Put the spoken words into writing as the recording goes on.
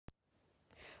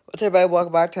What's up, everybody?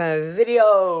 Welcome back to another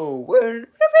video. We're in a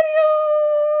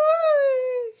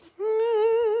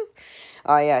video.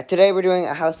 Yeah, today we're doing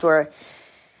a house tour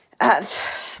at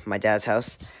my dad's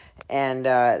house, and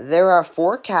there are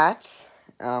 4 cats.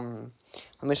 Let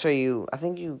me show you.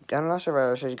 I'm not sure if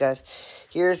I'll show you guys.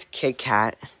 Here's Kit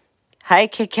Kat. Hi,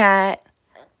 Kit Kat.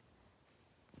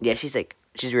 Yeah, she's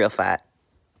real fat.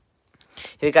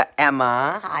 Here we got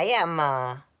Emma. Hi,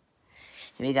 Emma.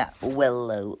 Here we got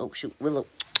Willow. Oh shoot, Willow.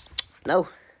 No.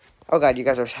 Oh god, you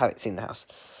guys haven't seen the house.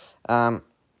 Yeah,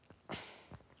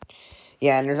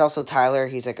 and there's also Tyler.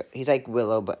 He's like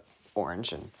Willow, but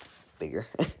orange and bigger.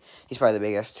 He's probably the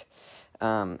biggest.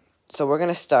 So we're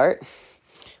gonna start.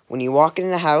 When you walk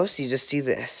in the house, you just see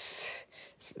this.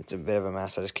 It's a bit of a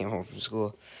mess. I just came home from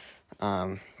school.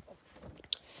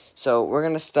 So we're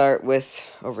gonna start with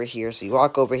over here. So you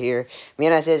walk over here. Me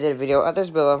and Isaiah did a video. Oh, there's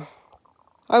Willow.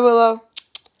 Hi, Willow.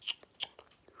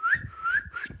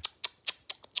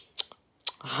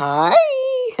 Hi.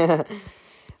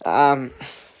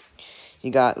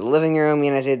 You got the living room. Me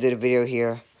and Isaiah did a video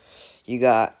here. You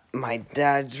got my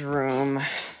dad's room.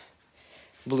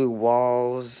 Blue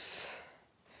walls.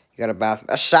 You got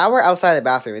a shower outside the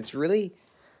bathroom. It's really,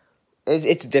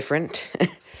 it's different.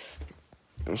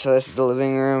 So this is the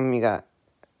living room. You got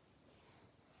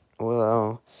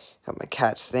Willow. Got my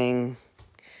cat's thing.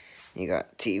 You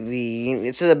got TV.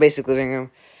 It's a basic living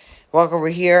room. Walk over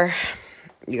here.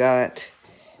 You got.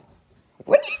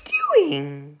 What are you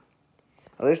doing?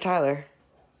 Oh, there's Tyler.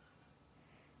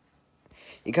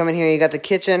 You come in here, you got the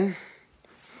kitchen.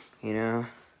 You know,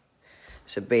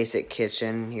 it's a basic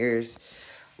kitchen. Here's a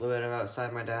little bit of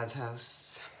outside my dad's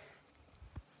house.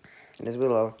 And there's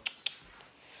Willow.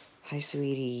 Hi,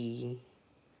 sweetie.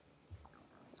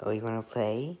 Oh, you want to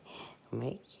play?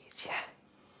 Make it, yeah.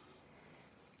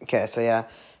 Okay, so yeah,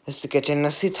 this is the kitchen.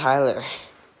 Let's see Tyler.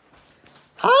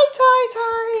 Hi, Ty.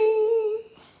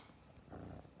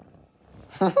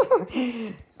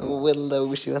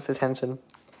 Willow, she wants attention.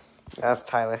 That's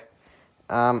Tyler.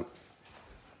 So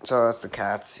that's the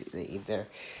cats. They eat there.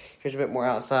 Here's a bit more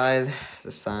outside.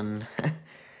 The sun.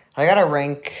 I got a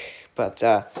rink, but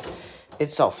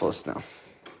it's all full of snow.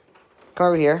 Come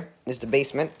over here. This is the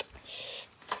basement.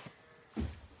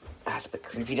 It's a bit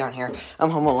creepy down here. I'm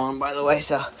home alone, by the way,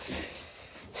 so.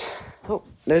 Oh,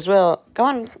 there's Will. Come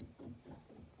on.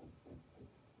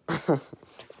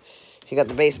 You got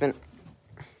the basement.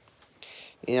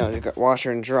 You know, you got washer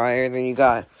and dryer. Then you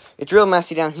got, it's real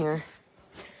messy down here.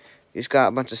 You just got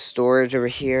a bunch of storage over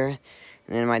here. And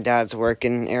then my dad's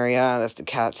working area. That's the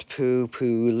cat's poo,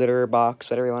 litter box,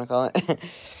 whatever you want to call it.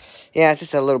 Yeah, it's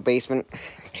just a little basement.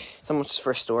 It's almost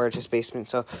for storage, this basement.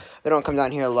 So we don't come down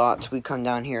here a lot. We come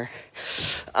down here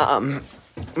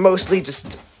mostly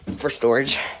just for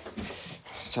storage.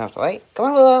 So I have to wait. Come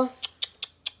on, Willow.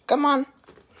 Come on.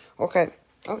 Okay.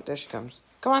 Oh, there she comes.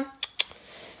 Come on.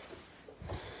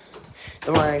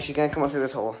 Don't worry, she's gonna come up through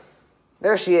this hole.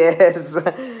 There she is.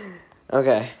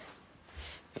 Okay.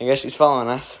 I guess she's following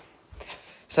us.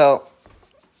 So,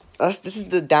 this is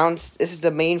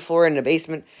the main floor in the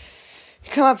basement. You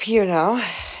come up here now.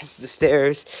 It's the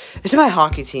stairs. This is my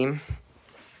hockey team.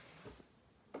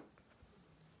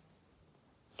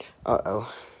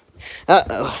 Uh-oh.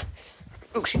 Uh-oh.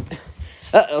 Oh, shoot.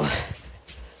 Uh-oh.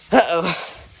 Uh-oh.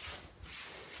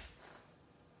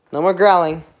 No more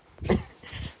growling.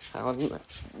 I'll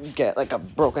get like a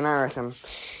broken arm or something.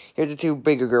 Here's the 2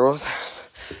 bigger girls.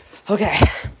 Okay.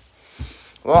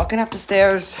 Walking up the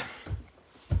stairs.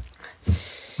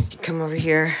 You come over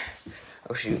here.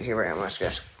 Oh shoot, here I am,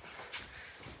 guys.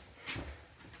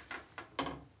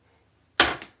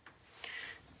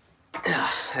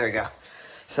 There we go.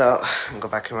 So, I'll go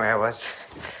back to where I was.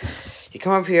 You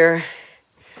come up here.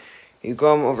 You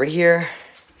go over here.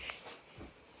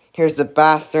 Here's the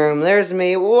bathroom. There's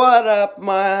me. What up,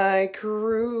 my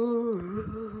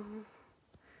crew?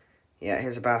 Yeah,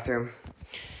 here's the bathroom.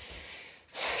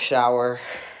 Shower.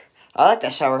 I like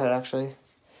that shower head, actually.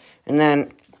 And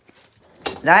then,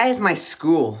 that is my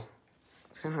school.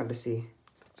 It's kind of hard to see.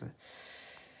 That's a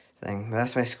thing. But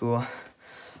that's my school.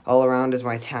 All around is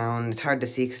my town. It's hard to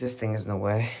see because this thing is in the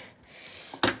way.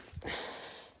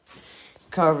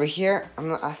 Come over here.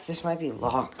 This might be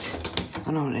locked.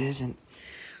 Oh, no, it isn't.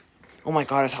 Oh my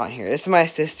god, it's hot in here. This is my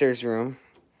sister's room.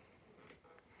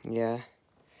 Yeah.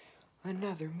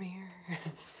 Another mirror.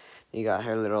 You got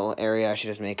her little area. She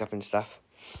does makeup and stuff.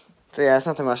 So yeah, it's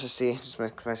nothing much to see. Just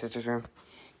my sister's room.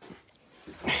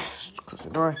 Just close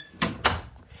the door.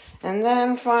 And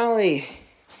then finally,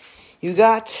 you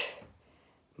got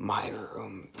my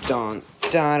room. Dun,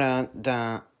 dun, dun,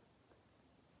 dun.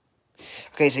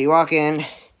 Okay, so you walk in.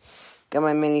 Got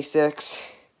my mini sticks.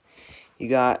 You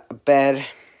got a bed.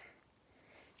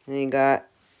 And you got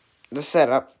the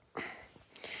setup.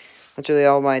 That's really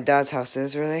all my dad's house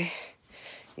is, really.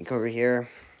 You come over here.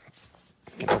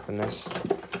 You can open this.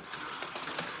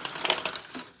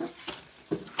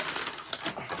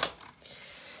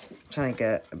 Trying to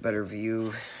get a better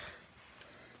view.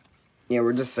 Yeah,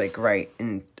 we're just like right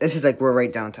in. This is like we're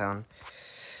right downtown.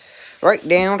 Right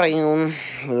downtown.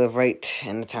 We live right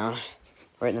in the town.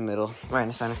 Right in the middle. Right in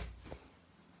the center.